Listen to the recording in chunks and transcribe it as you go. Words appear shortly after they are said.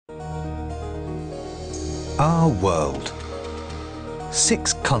Our world.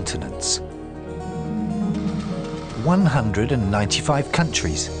 6 continents. 195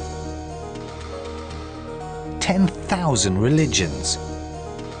 countries. 10,000 religions.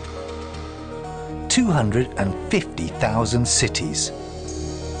 250,000 cities.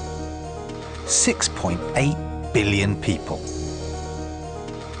 6.8 billion people.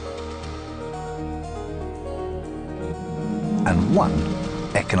 And one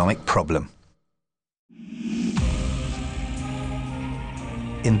economic problem.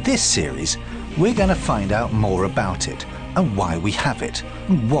 In this series, we're going to find out more about it and why we have it,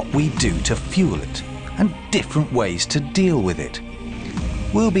 and what we do to fuel it, and different ways to deal with it.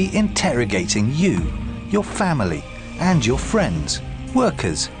 We'll be interrogating you, your family, and your friends,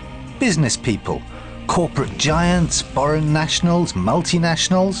 workers, business people, corporate giants, foreign nationals,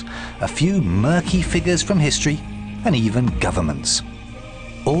 multinationals, a few murky figures from history, and even governments.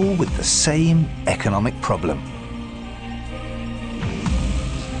 All with the same economic problem.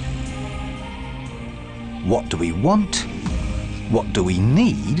 What do we want? What do we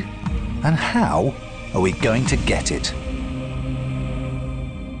need? And how are we going to get it?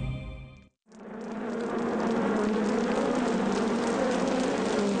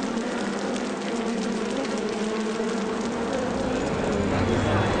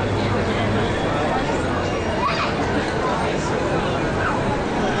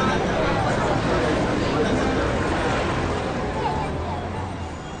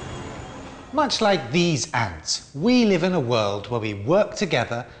 Much like these ants, we live in a world where we work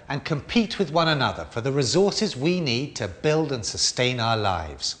together and compete with one another for the resources we need to build and sustain our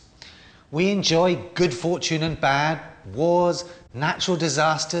lives. We enjoy good fortune and bad, wars, natural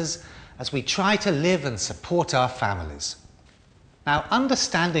disasters, as we try to live and support our families. Now,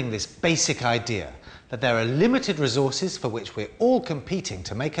 understanding this basic idea that there are limited resources for which we're all competing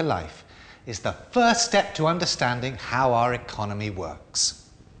to make a life is the first step to understanding how our economy works.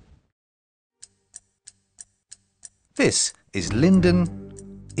 This is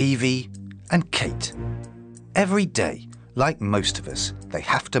Lyndon, Evie, and Kate. Every day, like most of us, they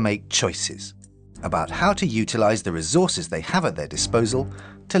have to make choices about how to utilize the resources they have at their disposal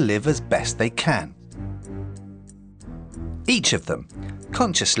to live as best they can. Each of them,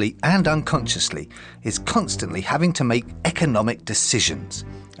 consciously and unconsciously, is constantly having to make economic decisions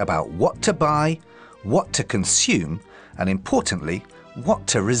about what to buy, what to consume, and importantly, what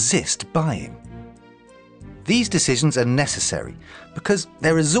to resist buying. These decisions are necessary because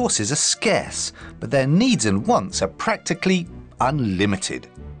their resources are scarce, but their needs and wants are practically unlimited.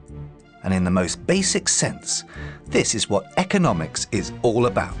 And in the most basic sense, this is what economics is all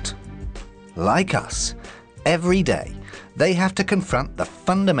about. Like us, every day, they have to confront the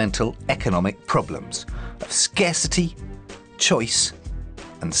fundamental economic problems of scarcity, choice,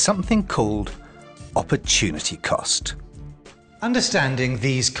 and something called opportunity cost. Understanding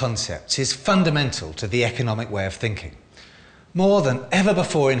these concepts is fundamental to the economic way of thinking. More than ever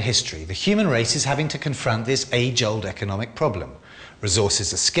before in history, the human race is having to confront this age-old economic problem.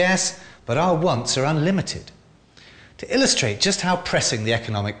 Resources are scarce, but our wants are unlimited. To illustrate just how pressing the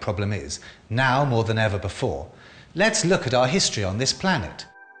economic problem is, now more than ever before, let's look at our history on this planet.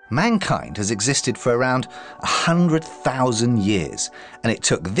 Mankind has existed for around 100,000 years, and it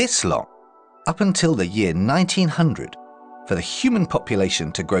took this long, up until the year 1900, for the human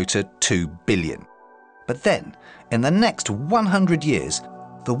population to grow to 2 billion. But then, in the next 100 years,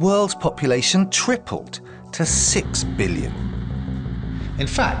 the world's population tripled to 6 billion. In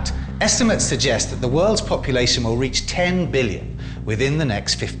fact, estimates suggest that the world's population will reach 10 billion within the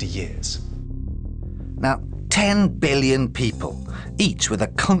next 50 years. Now, 10 billion people, each with a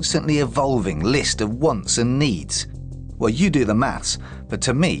constantly evolving list of wants and needs. Well, you do the maths, but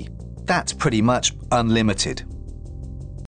to me, that's pretty much unlimited.